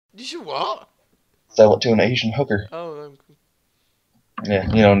You should what? Sell it to an Asian hooker. Oh, Yeah,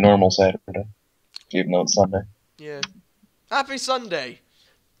 you know, normal Saturday. Even though it's Sunday. yeah. Happy Sunday.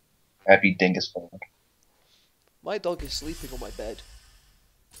 Happy dingus fun. My dog is sleeping on my bed.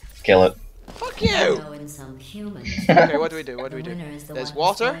 Kill it. Fuck you! Okay, what do we do? What do we do? There's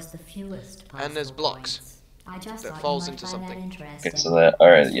water, and there's blocks that falls into something. Okay, so that,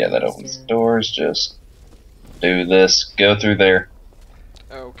 alright, yeah, that opens the doors. Just do this. Go through there.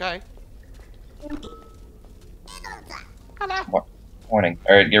 Okay. Hello. Warning.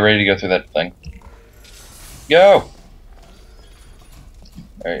 Alright, get ready to go through that thing. Go!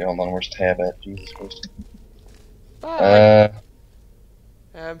 Alright, hold on, where's tab at? Jesus Christ. Bye.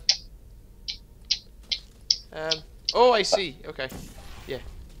 Oh, I see. Okay. Yeah.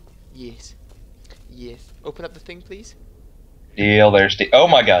 Yes. Yes. Open up the thing, please. Deal, there's the. Oh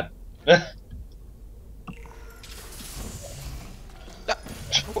my god!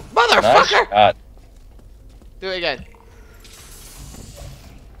 Motherfucker! Nice. Do it again.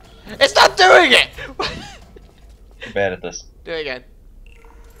 It's not doing it! You're bad at this. Do it again.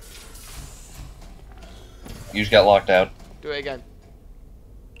 You just got locked out. Do it again.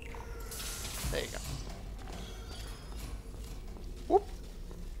 There you go. Whoop.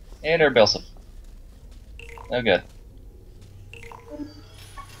 And our Belsiv. Oh good.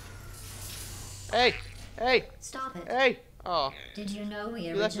 Hey! Hey! Stop it. Hey! Oh. Did you know we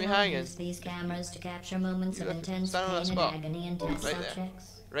You left me originally hanging. used these cameras to capture moments You of left me intense standing on pain that and spot. agony in test Right there.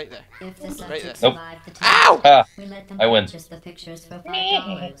 subjects? Right there. If the there. subjects Nope. survived the test, Ow! Ah! we let them I win. purchase the pictures for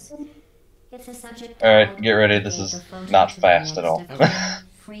 $5. If the subject Alright, died, get ready. we This gave is the photo not to the fast at next all. of kin,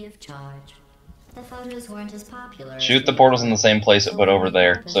 free of charge. The photos weren't as popular as Shoot the we portals in thought, the same place it so put we over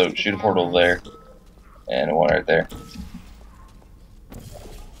there. repurposed So the shoot a portal cameras. there. And one right there.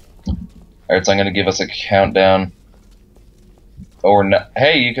 Alright, so I'm gonna give us a countdown. Or no,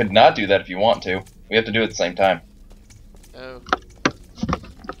 hey, you could not do that if you want to. We have to do it at the same time. Oh.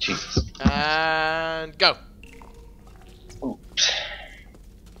 Jesus. And go. Oops.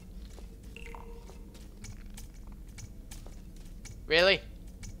 Really?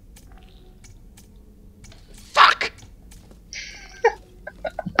 Fuck!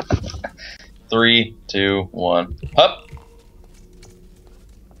 3, 2, 1. Up.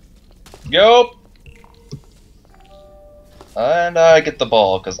 Go. And I get the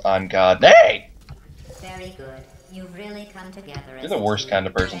ball because I'm God. Hey! Very good. You've really come together. You're the worst kind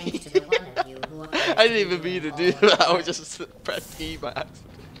of person. Thanks to the one of you who I didn't even mean to do that. I was just pressed E by accident.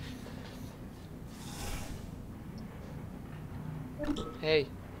 Hey.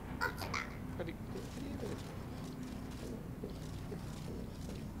 What are you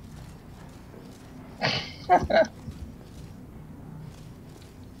doing?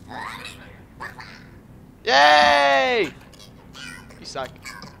 Yay! You suck.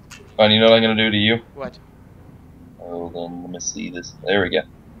 Fine, you know what I'm gonna do to you? What? Hold on, let me see this. There we go.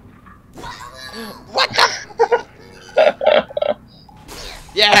 What the?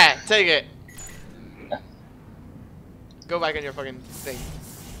 Yeah, take it. Go back on your fucking thing.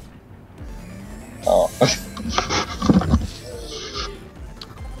 Oh.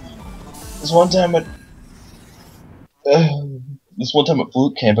 This one time at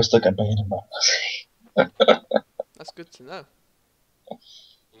Flute Camp, I stuck a band in my That's good to know.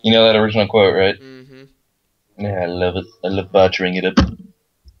 You know that original quote, right? Mm-hmm. Yeah, I love it. I love butchering it up.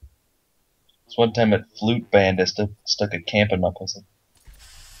 This one time at Flute Band, I stuck a camp in my pussy.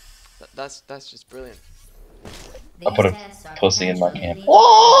 That's just brilliant. I put a pussy in my camp. Respect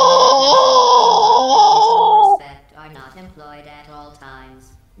are not employed at all times.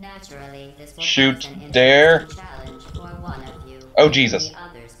 Naturally, this will Shoot, cause an dare. interesting challenge for one of you. Oh, Jesus. The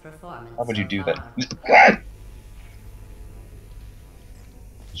other's performance How would you so do far. that?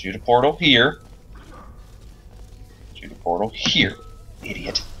 Shoot a portal here. Shoot a portal here.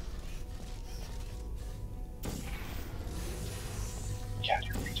 Idiot. God,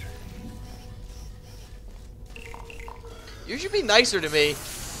 you're a retard. You should be nicer to me.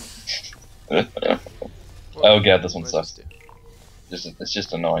 Oh god, this one What sucks. does this It's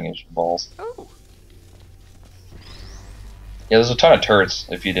just annoying as balls. do? Oh. Yeah, there's a ton of turrets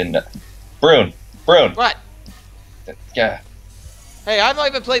if you didn't know. Broon! Broon! What? Yeah. Hey, I've not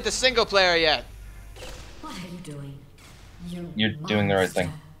even played the single player yet. What are you doing? You're doing the right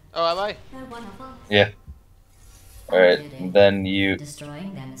thing. Oh, am I? They're one of us. Yeah. Alright, and then you...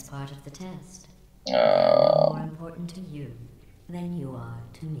 Destroying them is part of the test. More important to you than you are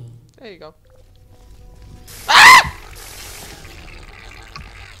to me. There you go. Ah!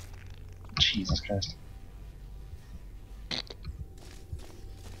 Jesus Christ.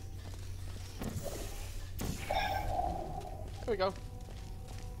 There we go.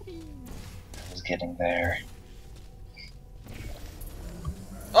 I was getting there.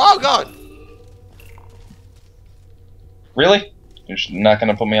 Oh god! Really? You're not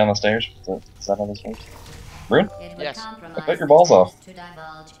gonna put me on the stairs? Is that how this works? Broon? Yes. I'll cut your balls off.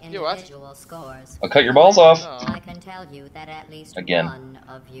 You what? I'll cut your balls off. Oh. I can tell you that at least Again. one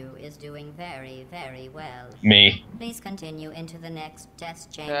of you is doing very, very well. Me. Please continue into the next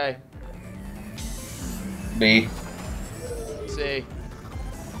test chamber. Okay. B. C.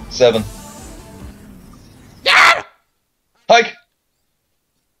 7. Yeah! Hike!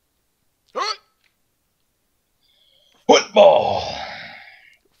 Football!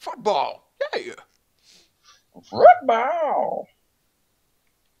 Football! Yeah! Football!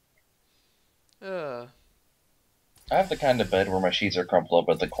 Uh. I have the kind of bed where my sheets are crumpled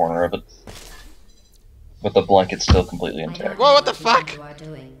up at the corner of it. But the blanket's still completely intact. Whoa, what the fuck? You are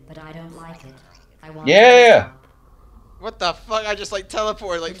doing, but I don't like it. I want Yeah! What the fuck? I just like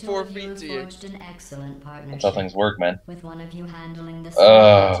teleported like The two 4 of you feet have to you. forged an excellent partnership. That's how things work, man. With one of you handling the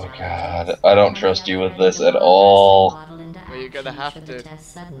Oh, smaller God. challenges, I don't and the trust you other with this ready at to all. model into Well, you're gonna action have should the to.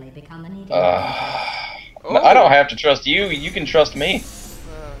 test suddenly become an eating Oh. No, I don't have to trust you. You can trust me.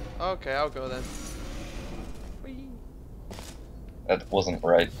 Okay, I'll go then. Whee. That wasn't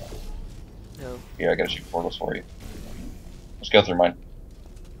right. No. Here, I gotta shoot portals for you. Let's go through mine.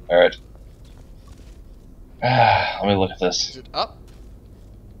 Alright. Let me look at Is this. it up?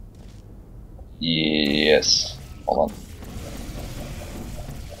 Yes. Hold on.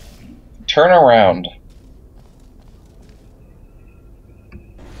 Turn around.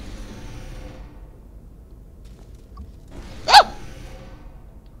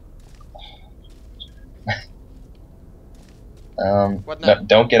 Ah! What now? No,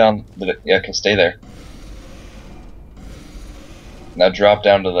 don't get on. Yeah, okay, stay there. Now drop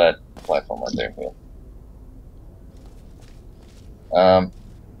down to that platform right there. Yeah.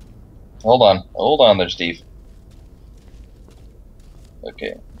 Hold on there, Steve.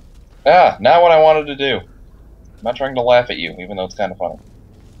 Okay. Ah, now what I wanted to do. I'm not trying to laugh at you, even though it's kind of funny.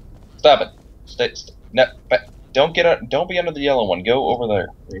 Stop it. No, don't don't be under the yellow one. Go over there.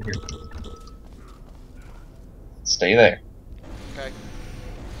 Right here. Stay there. Okay.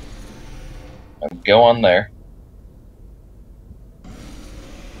 Now go on there.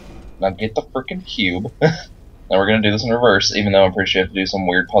 Now get the frickin' cube. Now we're gonna do this in reverse, even though I'm pretty sure you have to do some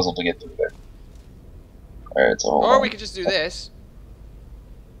weird puzzle to get through there. Alright, so hold Or on. we could just do this.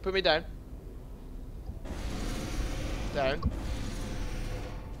 Put me down. Down.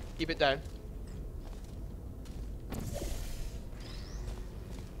 Keep it down.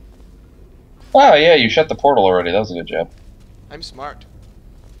 Oh yeah, you shut the portal already. That was a good job. I'm smart.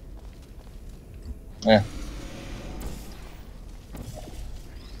 Yeah.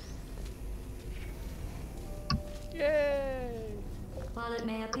 Yay! While it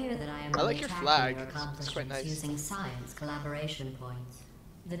may appear that I am I like only your tracking flag. your It's quite accomplishments nice. using science collaboration points,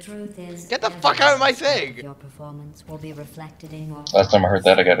 the truth is, Get the every fuck out of my aspect thing! of your performance will be reflected in your Last time I heard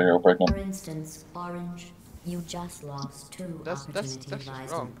that, I gotta go For pregnant. instance, Orange, you just lost 2 That's opportunity just wrong.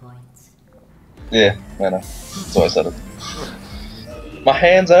 advisement points. Yeah, I know. So I said it. My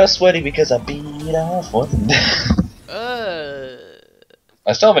hands are sweaty because I beat off one.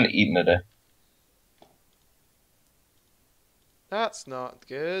 I still haven't eaten today. That's not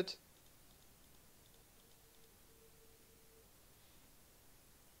good.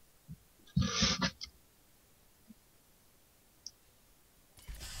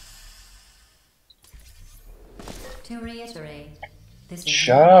 To reiterate, this is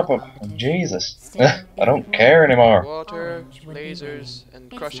Shut not up, a competition. Jesus. Still, I if don't it care were, anymore. Water, Orange would be lasers, winning.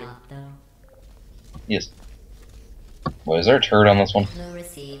 and It's crushing. not, though. Yes. Wait, is there a turret on this one? Blue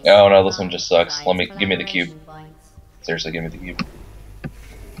receives Oh no, this one just 5 sucks. science Give me the cube. collaboration points. Seriously, give me the cube.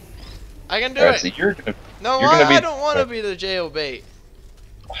 I can do Alright, it! so you're gonna. No, you're gonna I be- don't want to be the jail bait.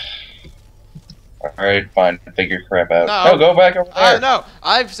 Alright, fine. Figure your crap out. No. No, go back over there. No,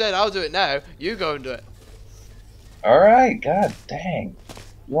 I've said I'll do it now. You go and do it. Alright, god dang.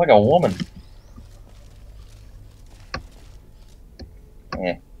 You're like a woman.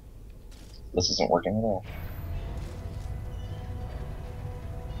 Eh. This isn't working at all.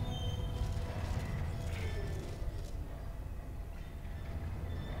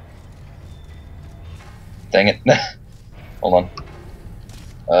 Dang it. Hold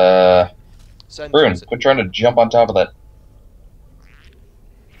on. Send Broon, it. quit trying to jump on top of that.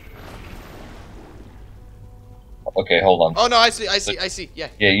 Okay, hold on. Oh no, I see. Yeah.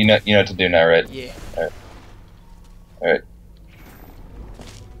 Yeah, you know what to do now, right? Yeah. Alright.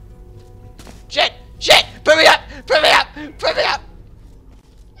 Shit! Put me up!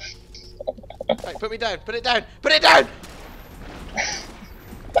 Right, put me down. Put it down.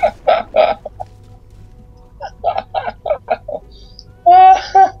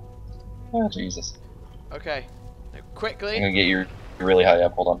 Jesus. Okay. Now, quickly. I'm gonna get you really high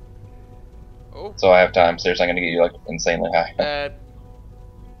up. Hold on. Oh. So I have time. Seriously, I'm gonna get you like insanely high.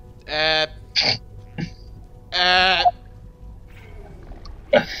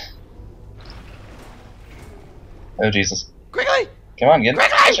 Oh Jesus. Quickly! Come on, get in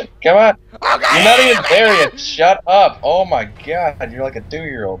Quickly! position. Come on. Okay! You're not even there yet. Shut up. Oh my God. You're like a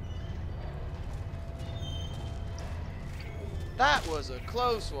 2-year-old. That was a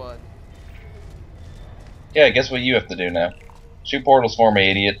close one. Yeah, guess what you have to do now? Shoot portals for me,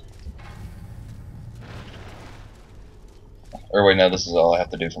 idiot. Or wait, no, this is all I have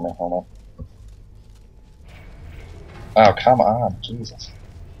to do for me. Hold on. Oh, come on. Jesus.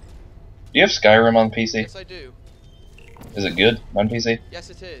 Do you have Skyrim on PC? Yes, I do. Is it good on PC? Yes,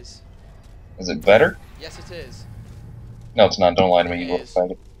 it is. Is it better? Yes, it is. No, it's not. Don't lie to me, It you little is.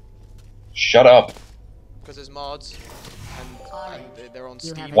 faggot. Shut up. Because there's mods, and they're on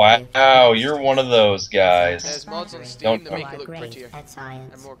Steam. Wow, you're one of those guys. There's mods on Steam that make it look Great prettier at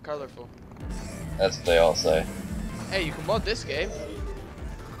science. and more colourful. That's what they all say. Hey, you can mod this game.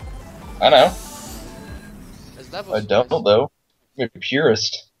 I know. There's levels. I for don't, this. though. You're a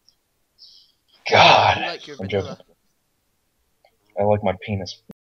purist. God. You like your I'm vanilla. joking. I like my penis.